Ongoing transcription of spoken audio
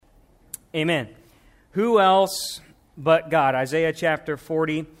Amen. Who else but God? Isaiah chapter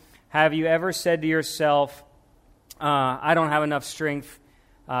 40. Have you ever said to yourself, I don't have enough strength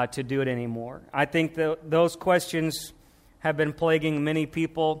to do it anymore? I think those questions have been plaguing many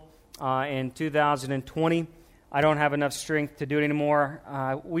people in 2020. I don't have enough strength to do it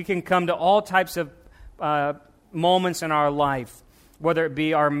anymore. We can come to all types of moments in our life, whether it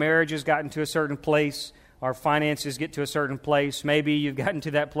be our marriage has gotten to a certain place, our finances get to a certain place. Maybe you've gotten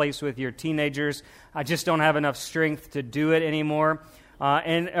to that place with your teenagers. I just don't have enough strength to do it anymore.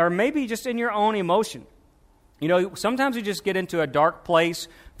 Or maybe just in your own emotion. You know, sometimes you just get into a dark place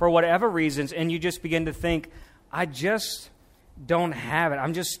for whatever reasons, and you just begin to think, I just don't have it.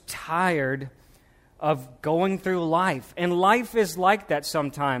 I'm just tired of going through life. And life is like that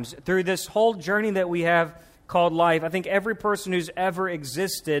sometimes. Through this whole journey that we have called life, I think every person who's ever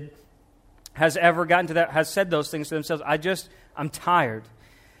existed has ever gotten to that, has said those things to themselves. I'm tired.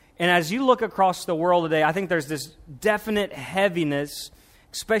 And as you look across the world today, I think there's this definite heaviness,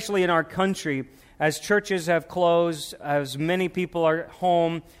 especially in our country, as churches have closed, as many people are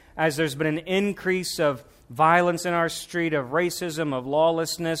home, as there's been an increase of violence in our street, of racism, of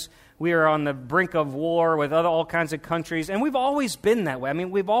lawlessness. We are on the brink of war with all kinds of countries, and we've always been that way. I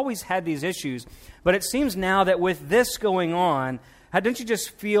mean, we've always had these issues. But it seems now that with this going on, don't you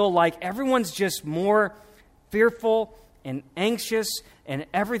just feel like everyone's just more fearful and anxious, and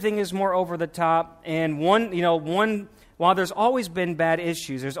everything is more over the top? And while there's always been bad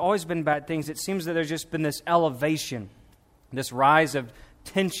issues, there's always been bad things, it seems that there's just been this elevation, this rise of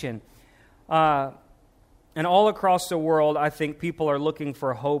tension. And all across the world, I think people are looking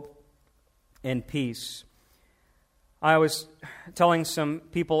for hope and peace. I was telling some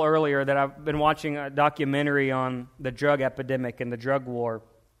people earlier that I've been watching a documentary on the drug epidemic and the drug war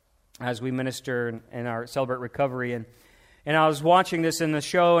as we minister and our Celebrate Recovery. And I was watching this in the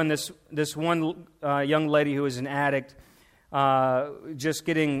show, and this one young lady who was an addict, just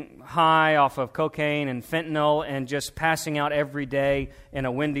getting high off of cocaine and fentanyl and just passing out every day in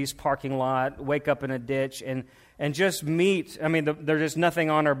a Wendy's parking lot, wake up in a ditch, and just meat. I mean, there's just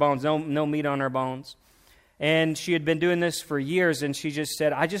nothing on her bones, no meat on her bones. And she had been doing this for years, and she just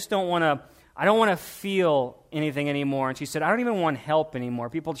said, I don't want to feel anything anymore. And she said, I don't even want help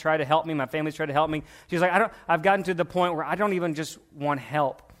anymore. People try to help me. My family's tried to help me. She's like, I've gotten to the point where I don't even just want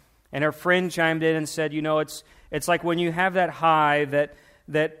help. And her friend chimed in and said, you know, it's like when you have that high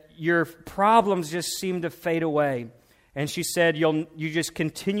that your problems just seem to fade away. And she said, you just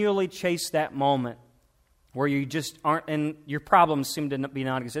continually chase that moment where you just aren't, and your problems seem to be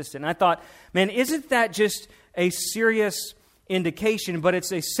non-existent. And I thought, man, isn't that just a serious indication? But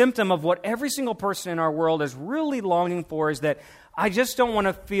it's a symptom of what every single person in our world is really longing for, is that I just don't want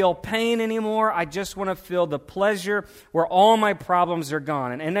to feel pain anymore. I just want to feel the pleasure where all my problems are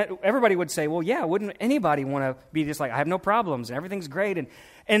gone. And everybody would say, well, yeah, wouldn't anybody want to be just like, I have no problems and everything's great?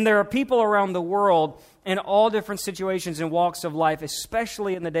 And there are people around the world in all different situations and walks of life,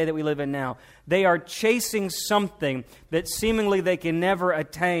 especially in the day that we live in now. They are chasing something that seemingly they can never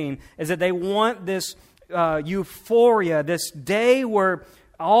attain, is that they want this euphoria, this day where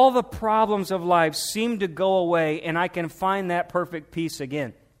all the problems of life seem to go away, and I can find that perfect peace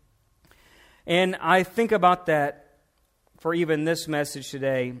again. And I think about that for even this message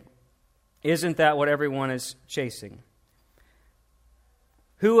today. Isn't that what everyone is chasing?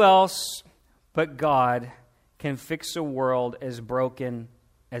 Who else but God can fix a world as broken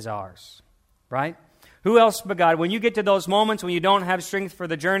as ours? Right? Who else but God? When you get to those moments when you don't have strength for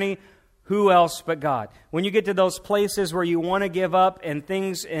the journey, who else but God? When you get to those places where you want to give up and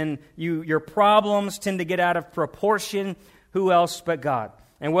things and your problems tend to get out of proportion, who else but God?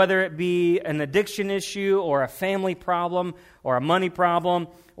 And whether it be an addiction issue or a family problem or a money problem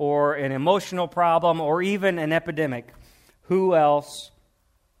or an emotional problem or even an epidemic, who else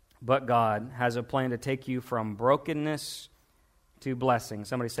but God has a plan to take you from brokenness to blessing?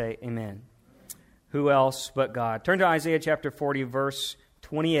 Somebody say amen. Who else but God? Turn to Isaiah chapter 40, verse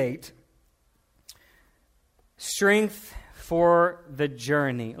 28. Strength for the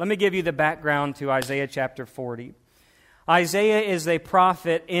journey. Let me give you the background to Isaiah chapter 40. Isaiah is a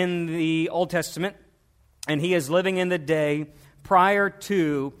prophet in the Old Testament, and he is living in the day prior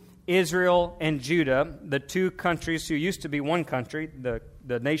to Israel and Judah, the two countries who used to be one country,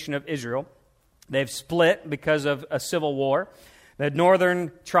 the nation of Israel. They've split because of a civil war. The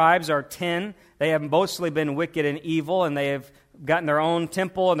northern tribes are 10. They have mostly been wicked and evil, and they have gotten their own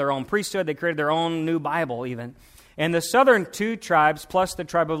temple and their own priesthood. They created their own new Bible even. And the southern two tribes, plus the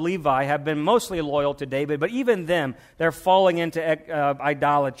tribe of Levi, have been mostly loyal to David, but even them, they're falling into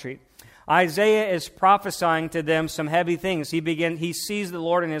idolatry. Isaiah is prophesying to them some heavy things. He sees the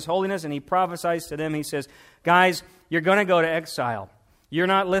Lord in His holiness, and he prophesies to them. He says, guys, you're going to go to exile. You're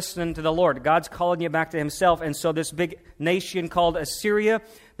not listening to the Lord. God's calling you back to Himself. And so this big nation called Assyria,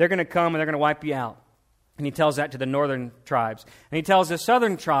 they're going to come and they're going to wipe you out. And he tells that to the northern tribes. And he tells the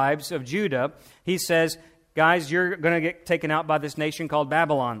southern tribes of Judah, he says, guys, you're going to get taken out by this nation called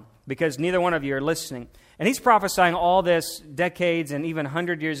Babylon because neither one of you are listening. And he's prophesying all this decades and even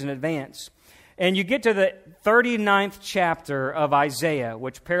 100 years in advance. And you get to the 39th chapter of Isaiah,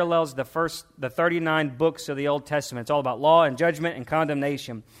 which parallels the 39 books of the Old Testament. It's all about law and judgment and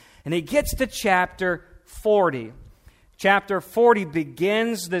condemnation. And he gets to chapter 40. Chapter 40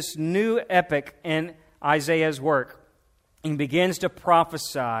 begins this new epic in Isaiah's work. He begins to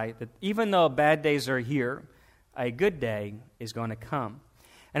prophesy that even though bad days are here, a good day is going to come.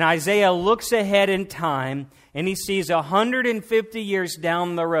 And Isaiah looks ahead in time, and he sees 150 years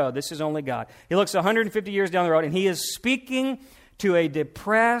down the road. This is only God. He looks 150 years down the road, and he is speaking to a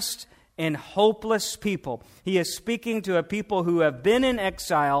depressed and hopeless people. He is speaking to a people who have been in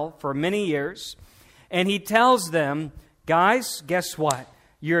exile for many years, and he tells them, guys, guess what?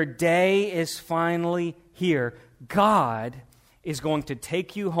 Your day is finally here. God is going to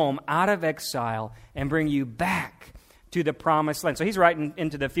take you home out of exile and bring you back to the promised land. So he's writing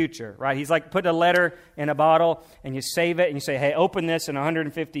into the future, right? He's like put a letter in a bottle and you save it and you say, hey, open this in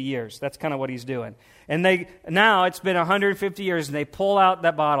 150 years. That's kind of what he's doing. And now it's been 150 years and they pull out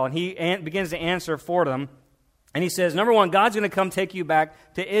that bottle and he begins to answer for them. And he says, number one, God's going to come take you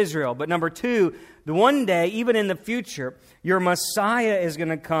back to Israel. But number two, the one day, even in the future, your Messiah is going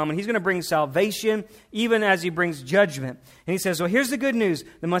to come and he's going to bring salvation even as he brings judgment. And he says, well, here's the good news.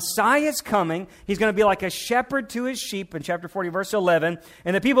 The Messiah is coming. He's going to be like a shepherd to his sheep in chapter 40, verse 11.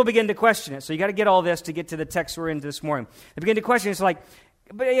 And the people begin to question it. So you got to get all this to get to the text we're in this morning. They begin to question it. It's like,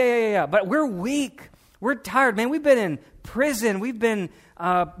 but we're weak. We're tired, man. We've been in prison. We've been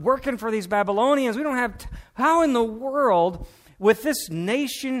working for these Babylonians. We don't have... How in the world, with this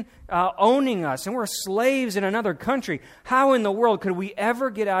nation owning us, and we're slaves in another country, how in the world could we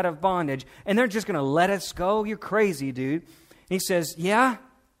ever get out of bondage? And they're just going to let us go? You're crazy, dude. And he says, yeah,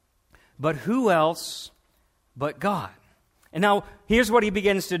 but who else but God? And now, here's what he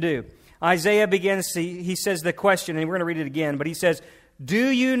begins to do. Isaiah he says the question, and we're going to read it again, but he says, do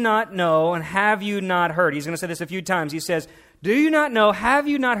you not know and have you not heard? He's going to say this a few times. He says, do you not know, have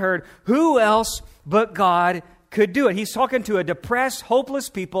you not heard, who else but God could do it? He's talking to a depressed, hopeless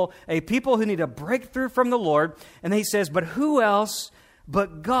people, a people who need a breakthrough from the Lord. And he says, but who else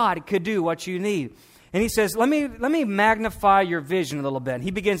but God could do what you need? And he says, let me magnify your vision a little bit. And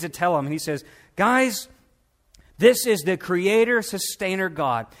he begins to tell them, and he says, guys, this is the creator, sustainer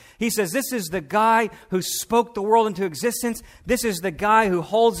God. He says, this is the guy who spoke the world into existence. This is the guy who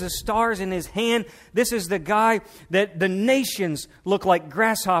holds the stars in his hand. This is the guy that the nations look like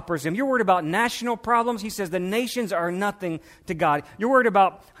grasshoppers. And you're worried about national problems. He says the nations are nothing to God. You're worried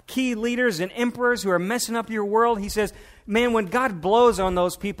about key leaders and emperors who are messing up your world. He says, man, when God blows on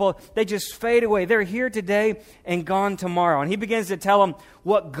those people, they just fade away. They're here today and gone tomorrow. And he begins to tell them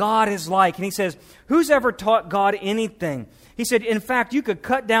what God is like. And he says, who's ever taught God anything? He said, in fact, you could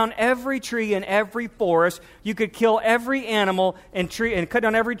cut down every tree in every forest. You could kill every animal and cut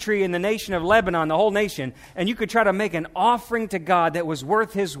down every tree in the nation of Lebanon, the whole nation. And you could try to make an offering to God that was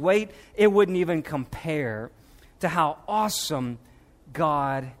worth his weight. It wouldn't even compare to how awesome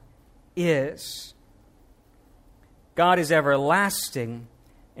God is. God is everlasting,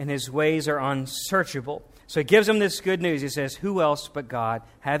 and his ways are unsearchable. So he gives them this good news. He says, who else but God?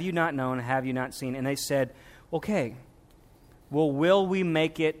 Have you not known? Have you not seen? And they said, okay, well, will we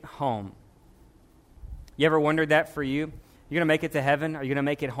make it home? You ever wondered that for you? You're going to make it to heaven? Are you going to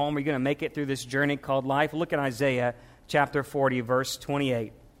make it home? Are you going to make it through this journey called life? Look at Isaiah chapter 40, verse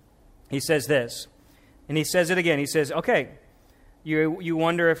 28. He says this, and he says it again. He says, okay, you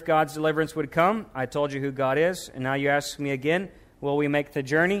wonder if God's deliverance would come. I told you who God is, and now you ask me again, will we make the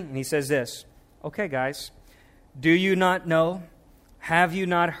journey? And he says this, okay, guys, do you not know? Have you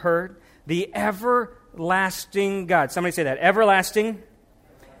not heard? The everlasting God. Somebody say that. Everlasting.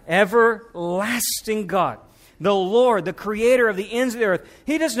 Everlasting God. The Lord, the creator of the ends of the earth.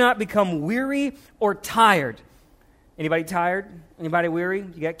 He does not become weary or tired. Anybody tired? Anybody weary?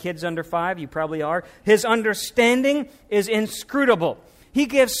 You got kids under 5? You probably are. His understanding is inscrutable. He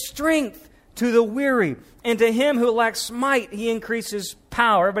gives strength to the weary, and to him who lacks might, he increases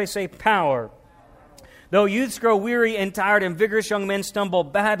power. Everybody say power. Though youths grow weary and tired, and vigorous young men stumble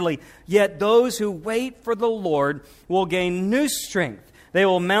badly, yet those who wait for the Lord will gain new strength. They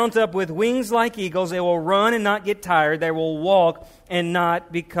will mount up with wings like eagles. They will run and not get tired. They will walk and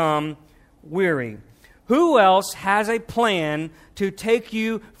not become weary. Who else has a plan to take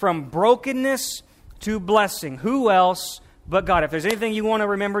you from brokenness to blessing? Who else but God? If there's anything you want to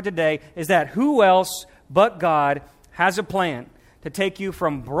remember today, is that who else but God has a plan to take you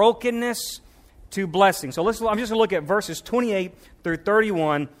from brokenness to blessing. So I'm just going to look at verses 28 through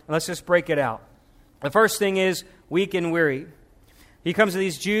 31, and let's just break it out. The first thing is weak and weary. He comes to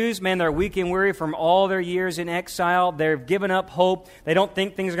these Jews, man, they're weak and weary from all their years in exile. They've given up hope. They don't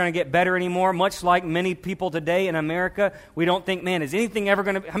think things are going to get better anymore, much like many people today in America. We don't think, man, is anything ever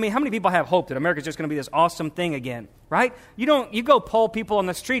going to... I mean, how many people have hope that America's just going to be this awesome thing again, right? You go poll people on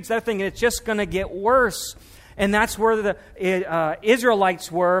the streets, they're thinking it's just going to get worse. And that's where the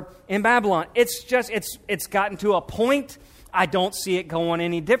Israelites were in Babylon. It's gotten to a point... I don't see it going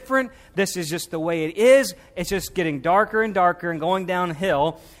any different. This is just the way it is. It's just getting darker and darker and going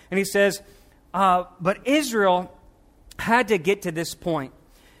downhill. And he says, but Israel had to get to this point.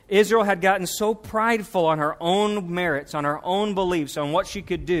 Israel had gotten so prideful on her own merits, on her own beliefs, on what she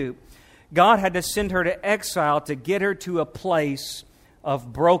could do. God had to send her to exile to get her to a place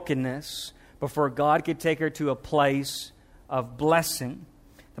of brokenness before God could take her to a place of blessing.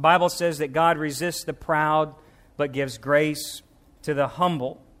 The Bible says that God resists the proud, but gives grace to the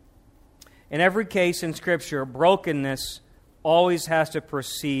humble. In every case in Scripture, brokenness always has to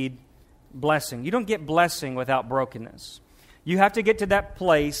precede blessing. You don't get blessing without brokenness. You have to get to that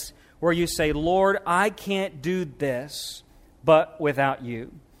place where you say, Lord, I can't do this, but without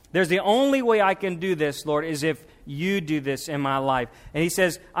you. There's the only way I can do this, Lord, is if you do this in my life. And he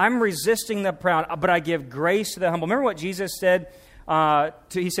says, I'm resisting the proud, but I give grace to the humble. Remember what Jesus said?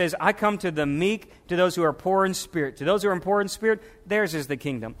 He says, I come to the meek, to those who are poor in spirit. To those who are poor in spirit, theirs is the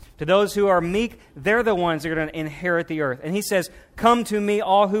kingdom. To those who are meek, they're the ones that are going to inherit the earth. And he says, come to me,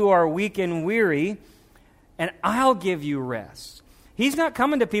 all who are weak and weary, and I'll give you rest. He's not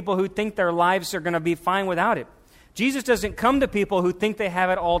coming to people who think their lives are going to be fine without it. Jesus doesn't come to people who think they have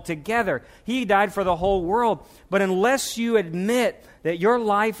it all together. He died for the whole world. But unless you admit that your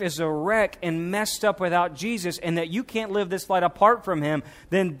life is a wreck and messed up without Jesus and that you can't live this life apart from Him,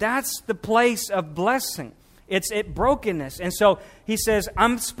 then that's the place of blessing. It's brokenness. And so he says,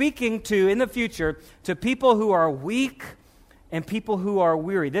 I'm speaking to, in the future, to people who are weak and people who are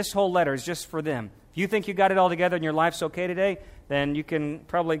weary. This whole letter is just for them. If you think you got it all together and your life's okay today, then you can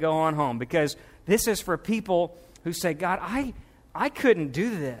probably go on home. Because this is for people who say, God, I couldn't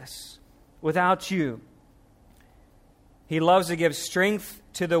do this without you. He loves to give strength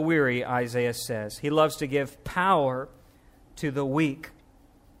to the weary, Isaiah says. He loves to give power to the weak.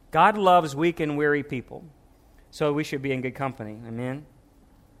 God loves weak and weary people, so we should be in good company. Amen?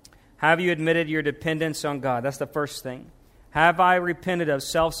 Have you admitted your dependence on God? That's the first thing. Have I repented of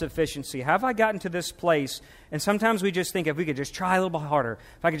self-sufficiency? Have I gotten to this place? And sometimes we just think if we could just try a little bit harder,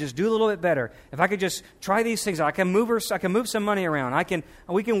 if I could just do a little bit better, if I could just try these things, I can move some money around.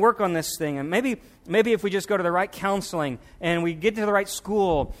 We can work on this thing. And maybe if we just go to the right counseling and we get to the right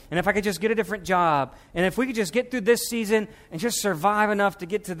school, and if I could just get a different job, and if we could just get through this season and just survive enough to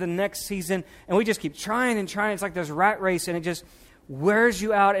get to the next season, and we just keep trying and trying. It's like this rat race, and it just wears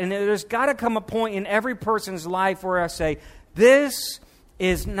you out. And there's got to come a point in every person's life where I say, this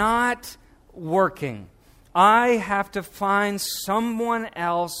is not working. I have to find someone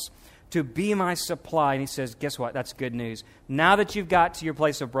else to be my supply. And he says, guess what? That's good news. Now that you've got to your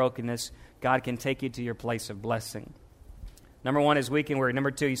place of brokenness, God can take you to your place of blessing. Number one is weak and weary.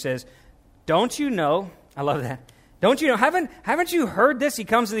 Number two, he says, don't you know? I love that. Don't you know? Haven't you heard this? He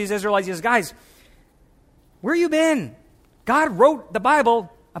comes to these Israelites. He says, guys, where you been? God wrote the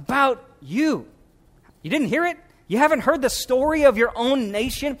Bible about you. You didn't hear it? You haven't heard the story of your own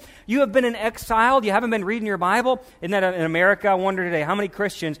nation? You have been in exile. You haven't been reading your Bible? Isn't that in America? I wonder today how many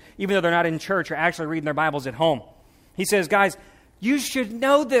Christians, even though they're not in church, are actually reading their Bibles at home. He says, guys, you should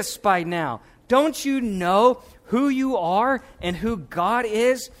know this by now. Don't you know who you are and who God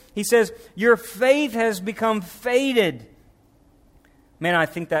is? He says, your faith has become faded. Man, I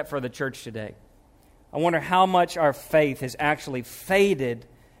think that for the church today. I wonder how much our faith has actually faded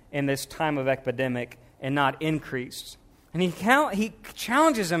in this time of epidemic and not increased. And he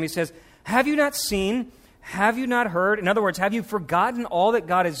challenges them. He says, have you not seen? Have you not heard? In other words, have you forgotten all that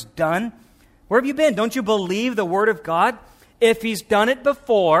God has done? Where have you been? Don't you believe the Word of God? If He's done it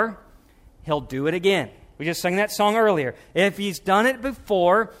before, He'll do it again. We just sang that song earlier. If He's done it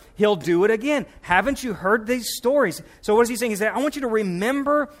before, He'll do it again. Haven't you heard these stories? So what is He saying? He said, I want you to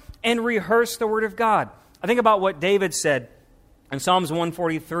remember and rehearse the Word of God. I think about what David said in Psalms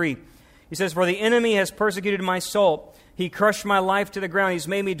 143. He says, for the enemy has persecuted my soul. He crushed my life to the ground. He's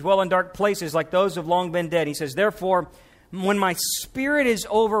made me dwell in dark places like those who have long been dead. He says, therefore, when my spirit is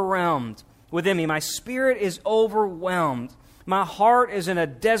overwhelmed, within me. My spirit is overwhelmed. My heart is in a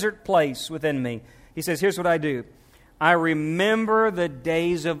desert place within me. He says, here's what I do. I remember the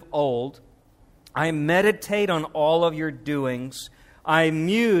days of old. I meditate on all of your doings. I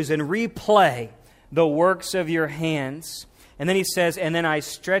muse and replay the works of your hands. And then he says, and then I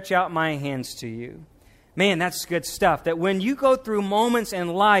stretch out my hands to you. Man, that's good stuff. That when you go through moments in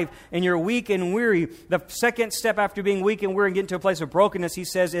life and you're weak and weary, the second step after being weak and weary and getting to a place of brokenness, he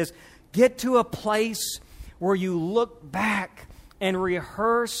says, is get to a place where you look back and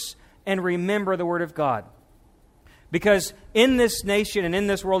rehearse and remember the Word of God. Because in this nation and in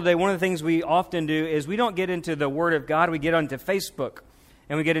this world today, one of the things we often do is we don't get into the Word of God. We get onto Facebook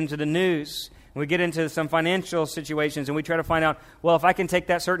and we get into the news and we get into some financial situations and we try to find out, well, if I can take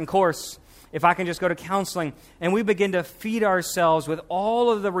that certain course, if I can just go to counseling, and we begin to feed ourselves with all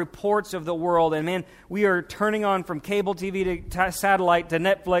of the reports of the world. And man, we are turning on from cable TV to satellite to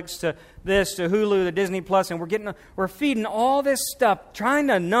Netflix to this to Hulu to Disney Plus, and we're feeding all this stuff, trying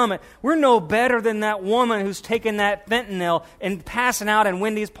to numb it. We're no better than that woman who's taking that fentanyl and passing out in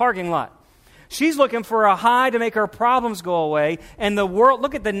Wendy's parking lot. She's looking for a high to make her problems go away. And the world,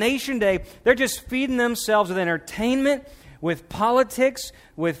 look at the nation day, they're just feeding themselves with entertainment, with politics,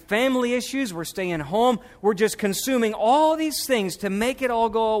 with family issues. We're staying home. We're just consuming all these things to make it all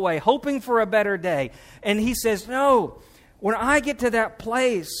go away, hoping for a better day. And he says, no, when I get to that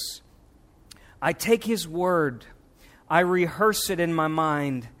place, I take his word. I rehearse it in my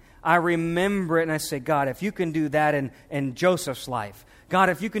mind. I remember it and I say, God, if you can do that in Joseph's life, God,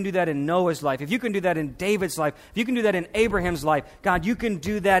 if you can do that in Noah's life, if you can do that in David's life, if you can do that in Abraham's life, God, you can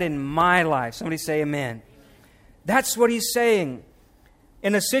do that in my life. Somebody say amen. That's what he's saying.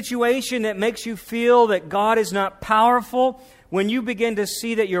 In a situation that makes you feel that God is not powerful, when you begin to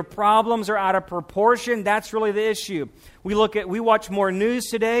see that your problems are out of proportion, that's really the issue. We watch more news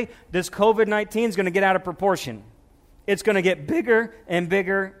today. This COVID-19 is going to get out of proportion. It's going to get bigger and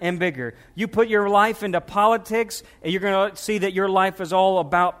bigger and bigger. You put your life into politics, and you're going to see that your life is all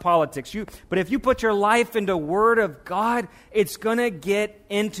about politics. But if you put your life into Word of God, it's going to get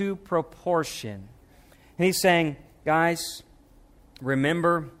into proportion. And he's saying, guys,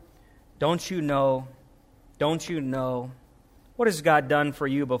 remember, don't you know, what has God done for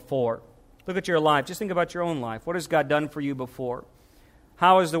you before? Look at your life. Just think about your own life. What has God done for you before?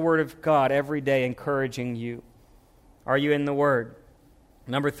 How is the Word of God every day encouraging you? Are you in the Word?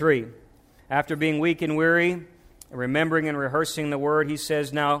 Number 3, after being weak and weary, remembering and rehearsing the Word, he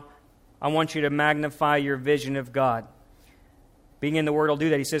says, now, I want you to magnify your vision of God. Being in the Word will do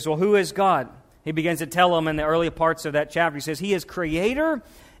that. He says, well, who is God? He begins to tell them in the early parts of that chapter. He says, he is creator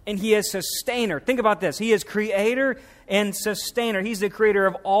and he is sustainer. Think about this. He is creator and sustainer. He's the creator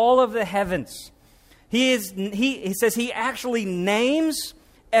of all of the heavens. He says he actually names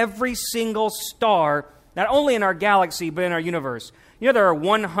every single star, not only in our galaxy, but in our universe. You know, there are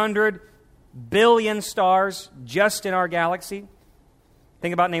 100 billion stars just in our galaxy.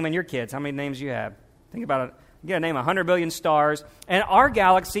 Think about naming your kids. How many names you have? Think about it. You got to name 100 billion stars. And our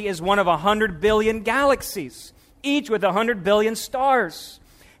galaxy is one of 100 billion galaxies, each with 100 billion stars.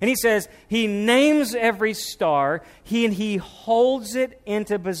 And he says he names every star, and he holds it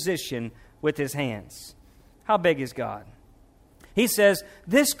into position with his hands. How big is God? He says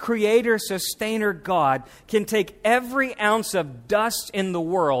this creator, sustainer God can take every ounce of dust in the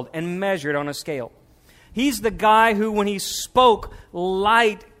world and measure it on a scale. He's the guy who, when he spoke,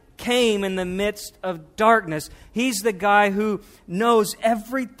 light came in the midst of darkness. He's the guy who knows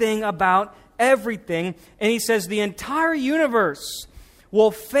everything about everything. And he says the entire universe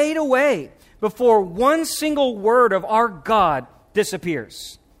will fade away before one single word of our God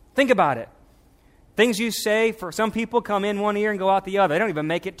disappears. Think about it. Things you say, for some people, come in one ear and go out the other. They don't even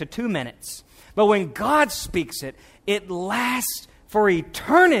make it to 2 minutes. But when God speaks it, it lasts for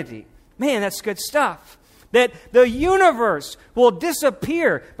eternity. Man, that's good stuff. That the universe will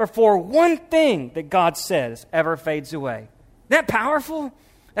disappear before one thing that God says ever fades away. Isn't that powerful?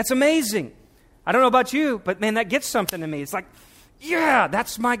 That's amazing. I don't know about you, but man, that gets something to me. It's like, yeah,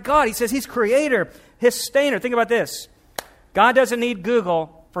 that's my God. He says he's creator, his sustainer. Think about this. God doesn't need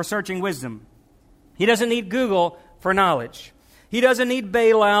Google for searching wisdom. He doesn't need Google for knowledge. He doesn't need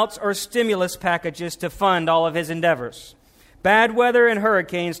bailouts or stimulus packages to fund all of his endeavors. Bad weather and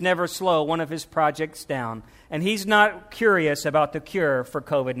hurricanes never slow one of his projects down. And he's not curious about the cure for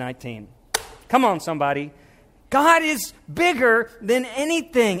COVID-19. Come on, somebody. God is bigger than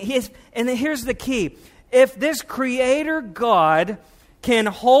anything. And here's the key. If this creator God can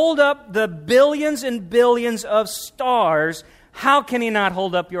hold up the billions and billions of stars, how can he not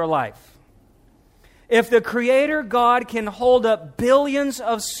hold up your life? If the creator God can hold up billions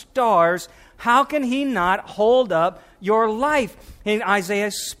of stars, How can He not hold up your life? And Isaiah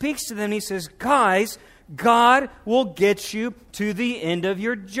speaks to them. He says, guys, God will get you to the end of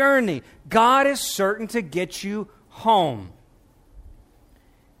your journey. God is certain to get you home.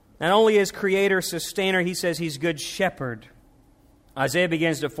 Not only is Creator, Sustainer, He says He's Good Shepherd. Isaiah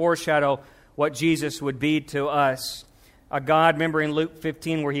begins to foreshadow what Jesus would be to us. A God, remember in Luke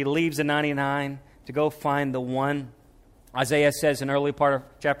 15, where He leaves the 99 to go find the one. Isaiah says in the early part of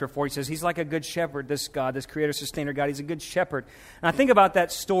chapter 4, he says, He's like a good shepherd, this God, this Creator, Sustainer God. He's a good shepherd. And I think about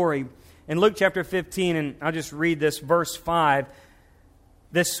that story in Luke chapter 15, and I'll just read this, verse 5.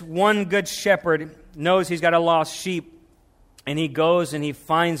 This one good shepherd knows he's got a lost sheep, and he goes and he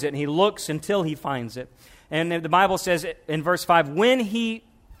finds it, and he looks until he finds it. And the Bible says in verse 5, when he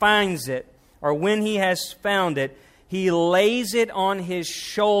finds it, or when he has found it, he lays it on his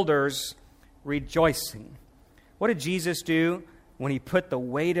shoulders, rejoicing. What did Jesus do when He put the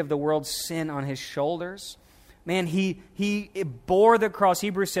weight of the world's sin on His shoulders? Man, he bore the cross.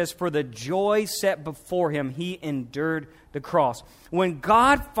 Hebrews says, for the joy set before Him, He endured the cross. When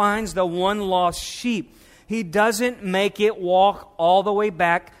God finds the one lost sheep, He doesn't make it walk all the way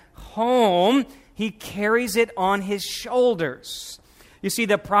back home. He carries it on His shoulders. You see,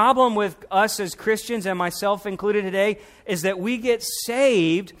 the problem with us as Christians, and myself included today, is that we get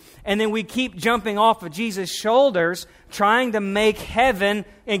saved and then we keep jumping off of Jesus' shoulders trying to make heaven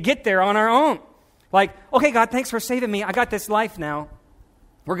and get there on our own. Like, okay, God, thanks for saving me. I got this life now.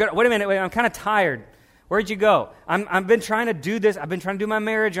 We're good. Wait a minute. I'm kind of tired. Where'd you go? I've been trying to do this. I've been trying to do my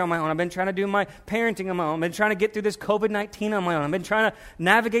marriage on my own. I've been trying to do my parenting on my own. I've been trying to get through this COVID-19 on my own. I've been trying to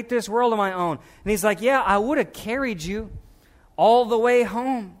navigate this world on my own. And He's like, yeah, I would have carried you all the way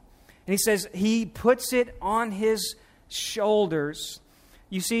home. And He says He puts it on His shoulders.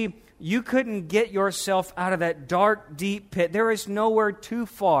 You see, you couldn't get yourself out of that dark, deep pit. There is nowhere too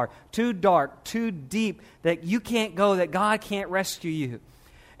far, too dark, too deep that you can't go, that God can't rescue you.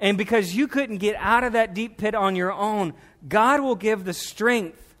 And because you couldn't get out of that deep pit on your own, God will give the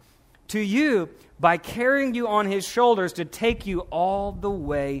strength to you by carrying you on His shoulders to take you all the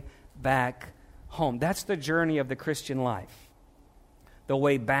way back home. That's the journey of the Christian life. The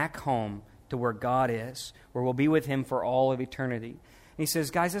way back home to where God is, where we'll be with Him for all of eternity. And He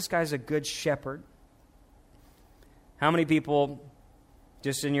says, guys, this guy's a good shepherd. How many people,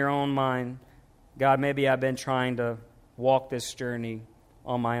 just in your own mind, God, maybe I've been trying to walk this journey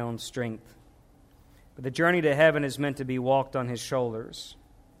on my own strength. But the journey to heaven is meant to be walked on His shoulders.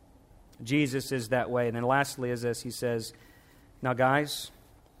 Jesus is that way. And then lastly is this, He says, now guys,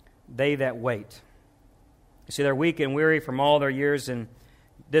 they that wait. You see, they're weak and weary from all their years in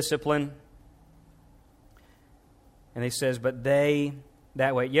discipline. And He says, but they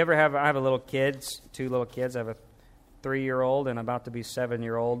that wait. You ever have, I have two little kids. I have a 3-year-old and about to be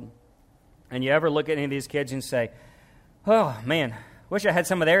 7-year-old. And you ever look at any of these kids and say, oh man, wish I had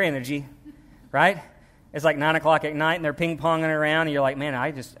some of their energy, right? It's like 9 o'clock at night and they're ping-ponging around and you're like, man,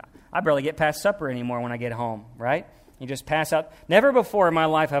 I barely get past supper anymore when I get home, right? You just pass out. Never before in my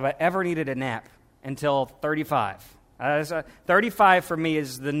life have I ever needed a nap until 35. 35 for me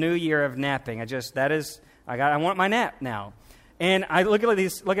is the new year of napping. I want my nap now. And I look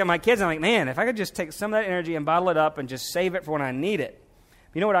at my kids and I'm like, man, if I could just take some of that energy and bottle it up and just save it for when I need it.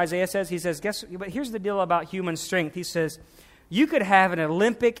 You know what Isaiah says? He says, but here's the deal about human strength. He says, you could have an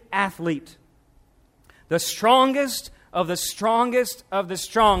Olympic athlete, the strongest of the strongest of the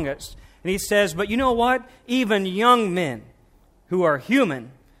strongest. And he says, but you know what? Even young men who are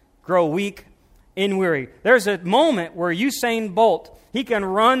human grow weak and weary. There's a moment where Usain Bolt, he can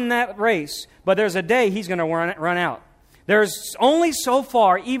run that race, but there's a day he's going to run out. There's only so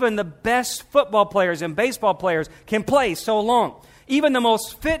far even the best football players and baseball players can play so long. Even the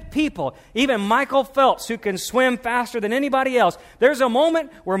most fit people, even Michael Phelps, who can swim faster than anybody else, there's a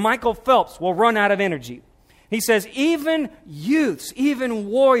moment where Michael Phelps will run out of energy. He says, even youths, even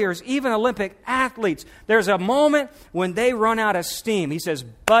warriors, even Olympic athletes, there's a moment when they run out of steam. He says,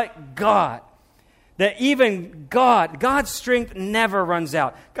 but God, that even God's strength never runs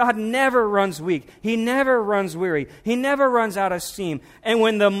out. God never runs weak. He never runs weary. He never runs out of steam. And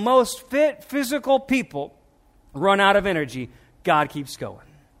when the most fit physical people run out of energy, God keeps going.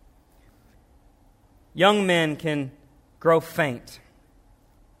 Young men can grow faint.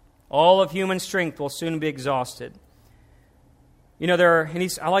 All of human strength will soon be exhausted. You know,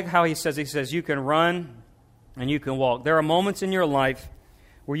 I like how he says, you can run and you can walk. There are moments in your life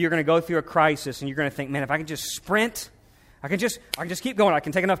where you're going to go through a crisis and you're going to think, man, if I could just sprint, I can just keep going. I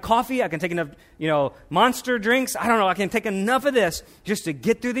can take enough coffee. I can take enough, Monster drinks. I don't know. I can take enough of this just to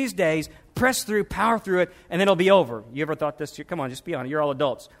get through these days, press through, power through it, and then it'll be over. You ever thought this? Come on, just be honest. You're all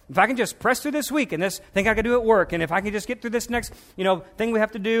adults. If I can just press through this week and this thing I can do at work, and if I can just get through this next, thing we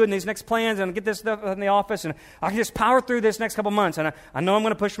have to do and these next plans and get this stuff in the office, and I can just power through this next couple months, and I know I'm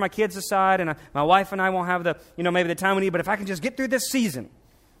going to push my kids aside, and my wife and I won't have the, maybe the time we need, but if I can just get through this season,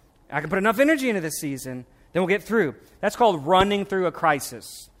 I can put enough energy into this season, then we'll get through. That's called running through a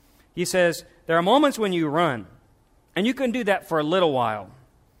crisis. He says, there are moments when you run, and you can do that for a little while.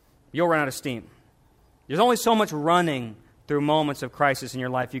 You'll run out of steam. There's only so much running through moments of crisis in your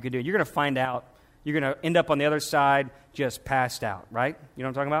life you can do. You're going to find out. You're going to end up on the other side just passed out, right? You know what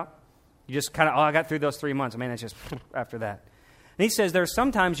I'm talking about? You just kind of, I got through those 3 months. Man, it's just after that. And he says there's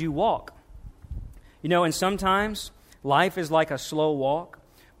sometimes you walk. And sometimes life is like a slow walk,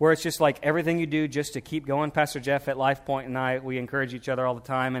 where it's just like everything you do just to keep going. Pastor Jeff at Life Point and I, we encourage each other all the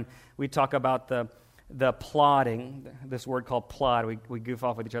time, and we talk about the plodding, this word called plod. We goof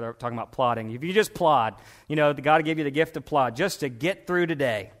off with each other talking about plodding. If you just plod, God gave you the gift of plod just to get through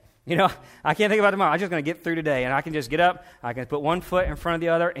today. I can't think about tomorrow. I'm just going to get through today, and I can just get up, I can put one foot in front of the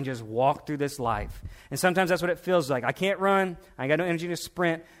other and just walk through this life. And sometimes that's what it feels like. I can't run, I got no energy to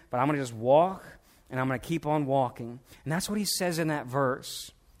sprint, but I'm going to just walk, and I'm going to keep on walking. And that's what he says in that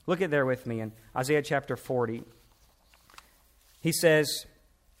verse. Look at there with me in Isaiah chapter 40. He says,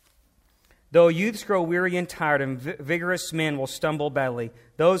 though youths grow weary and tired, and vigorous men will stumble badly,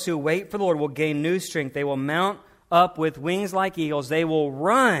 those who wait for the Lord will gain new strength. They will mount up with wings like eagles. They will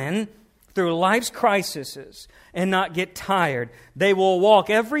run through life's crises and not get tired. They will walk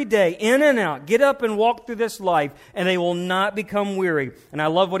every day in and out, get up and walk through this life, and they will not become weary. And I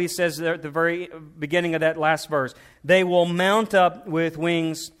love what he says there at the very beginning of that last verse. They will mount up with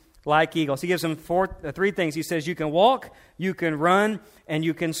wings like eagles. He gives them three things. He says you can walk, you can run, and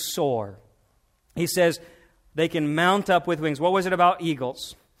you can soar. He says they can mount up with wings. What was it about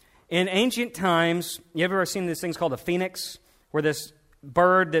eagles? In ancient times, you ever seen these things called a phoenix, where this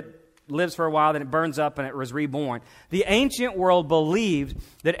bird that lives for a while, then it burns up and it was reborn. The ancient world believed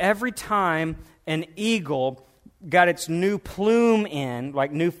that every time an eagle got its new plume in,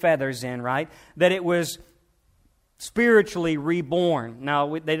 like new feathers in, right, that it was spiritually reborn.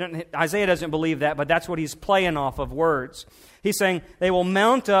 Now, Isaiah doesn't believe that, but that's what he's playing off of words. He's saying they will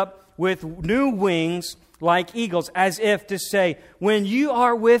mount up with new wings like eagles, as if to say, when you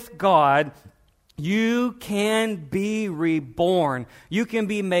are with God, you can be reborn. You can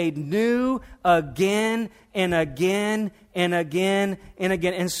be made new again and again and again and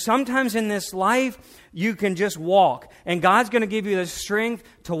again. And sometimes in this life, you can just walk. And God's going to give you the strength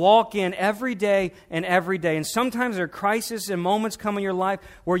to walk in every day and every day. And sometimes there are crises and moments come in your life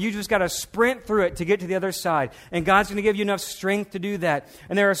where you just got to sprint through it to get to the other side. And God's going to give you enough strength to do that.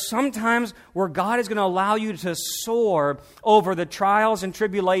 And there are some times where God is going to allow you to soar over the trials and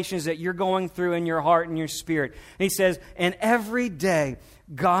tribulations that you're going through in your heart and your spirit. And He says, and every day,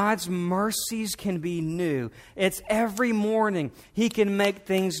 God's mercies can be new. It's every morning He can make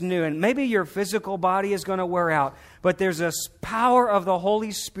things new. And maybe your physical body is going to wear out, but there's this power of the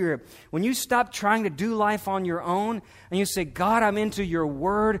Holy Spirit. When you stop trying to do life on your own and you say, God, I'm into your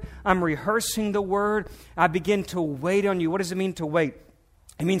word. I'm rehearsing the word. I begin to wait on you. What does it mean to wait?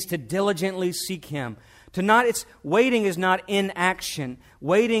 It means to diligently seek Him. Waiting is not inaction.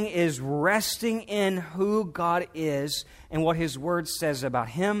 Waiting is resting in who God is and what His Word says about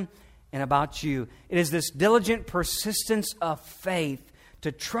Him and about you. It is this diligent persistence of faith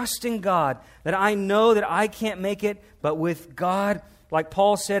to trust in God, that I know that I can't make it, but with God, like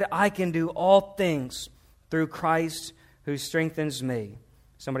Paul said, I can do all things through Christ who strengthens me.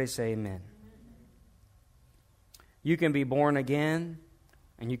 Somebody say amen. You can be born again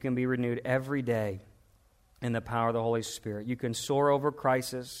and you can be renewed every day in the power of the Holy Spirit. You can soar over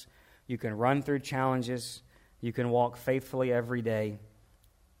crisis. You can run through challenges. You can walk faithfully every day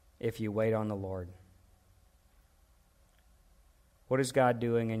if you wait on the Lord. What is God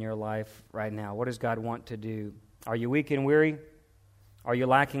doing in your life right now? What does God want to do? Are you weak and weary? Are you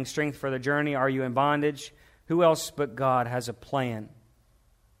lacking strength for the journey? Are you in bondage? Who else but God has a plan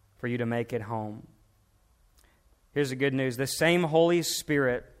for you to make it home? Here's the good news. The same Holy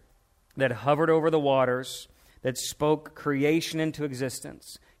Spirit that hovered over the waters, that spoke creation into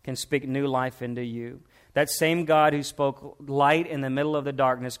existence, can speak new life into you. That same God who spoke light in the middle of the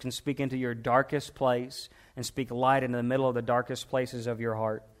darkness can speak into your darkest place and speak light into the middle of the darkest places of your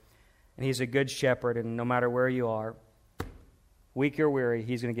heart. And He's a good shepherd, and no matter where you are, weak or weary,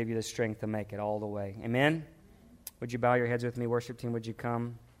 He's going to give you the strength to make it all the way. Amen? Would you bow your heads with me? Worship team, would you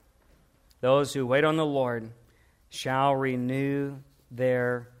come? Those who wait on the Lord shall renew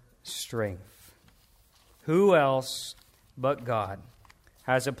their strength. Who else but God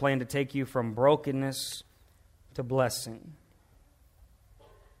has a plan to take you from brokenness to blessing?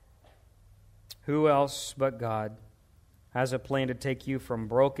 Who else but God has a plan to take you from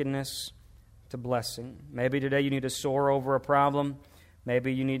brokenness to blessing? Maybe today you need to soar over a problem.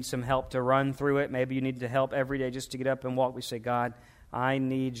 Maybe you need some help to run through it. Maybe you need to help every day just to get up and walk. We say, God, I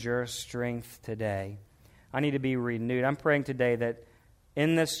need your strength today. I need to be renewed. I'm praying today that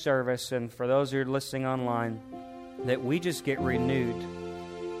in this service, and for those who are listening online, that we just get renewed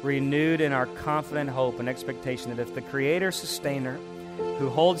in our confident hope and expectation that if the Creator, Sustainer, who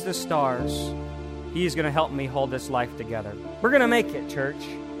holds the stars, He's going to help me hold this life together. We're going to make it, church.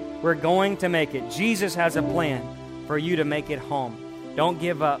 We're going to make it. Jesus has a plan for you to make it home. Don't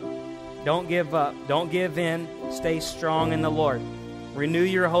give up. Don't give up. Don't give in. Stay strong in the Lord. Renew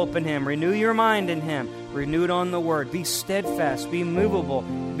your hope in Him. Renew your mind in Him. Renew it on the Word. Be steadfast. Be movable.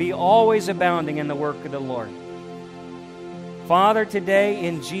 Be always abounding in the work of the Lord. Father, today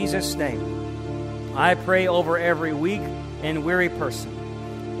in Jesus' name, I pray over every weak and weary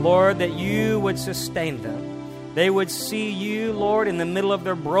person, Lord, that you would sustain them. They would see you, Lord, in the middle of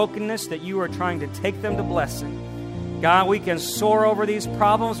their brokenness, that you are trying to take them to blessing. God, we can soar over these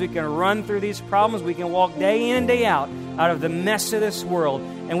problems. We can run through these problems. We can walk day in and day out of the mess of this world,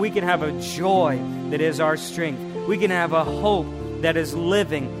 and we can have a joy that is our strength. We can have a hope that is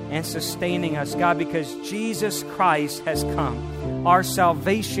living and sustaining us, God, because Jesus Christ has come. Our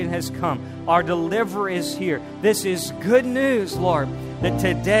salvation has come. Our deliverer is here. This is good news, Lord, that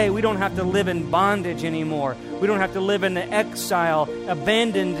today we don't have to live in bondage anymore. We don't have to live in the exile,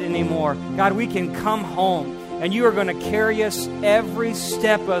 abandoned anymore. God, we can come home, and you are going to carry us every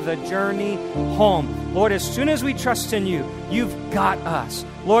step of the journey home. Lord, as soon as we trust in you, you've got us.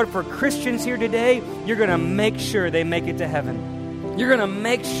 Lord, for Christians here today, you're going to make sure they make it to heaven. You're going to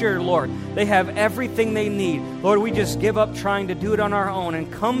make sure, Lord, they have everything they need. Lord, we just give up trying to do it on our own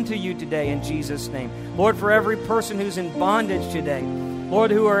and come to you today in Jesus' name. Lord, for every person who's in bondage today, Lord,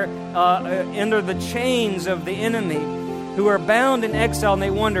 who are under the chains of the enemy, who are bound in exile, and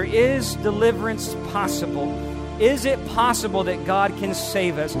they wonder, is deliverance possible? Is it possible that God can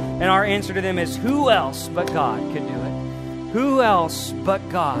save us? And our answer to them is, who else but God could do it? Who else but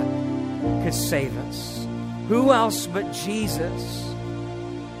God could save us? Who else but Jesus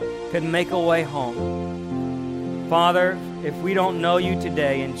could make a way home? Father, if we don't know you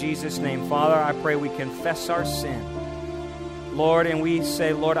today, in Jesus' name, Father, I pray we confess our sin. Lord, and we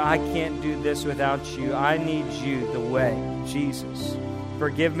say, Lord, I can't do this without you. I need you the way, Jesus.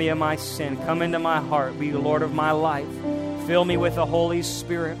 Forgive me of my sin. Come into my heart. Be the Lord of my life. Fill me with the Holy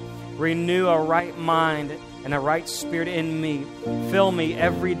Spirit. Renew a right mind and a right spirit in me. Fill me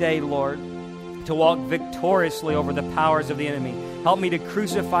every day, Lord, to walk victoriously over the powers of the enemy. Help me to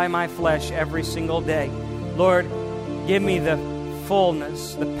crucify my flesh every single day. Lord, give me the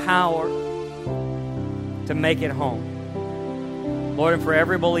fullness, the power to make it home. Lord, and for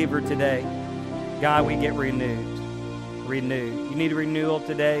every believer today, God, we get renewed. Renewed. You need a renewal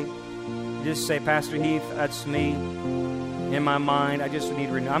today? Just say, Pastor Heath, that's me. In my mind, I just need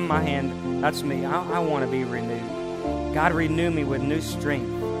renewal. I'm my hand, that's me. I want to be renewed. God, renew me with new strength.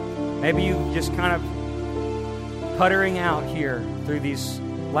 Maybe you've just kind of puttering out here through these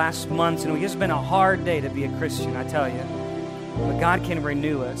last months, and it's been a hard day to be a Christian, I tell you. But God can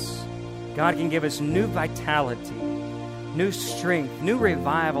renew us. God can give us new vitality, new strength, new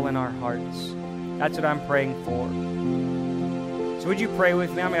revival in our hearts. That's what I'm praying for. So would you pray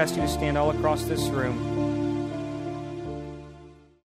with me? I'm going to ask you to stand all across this room.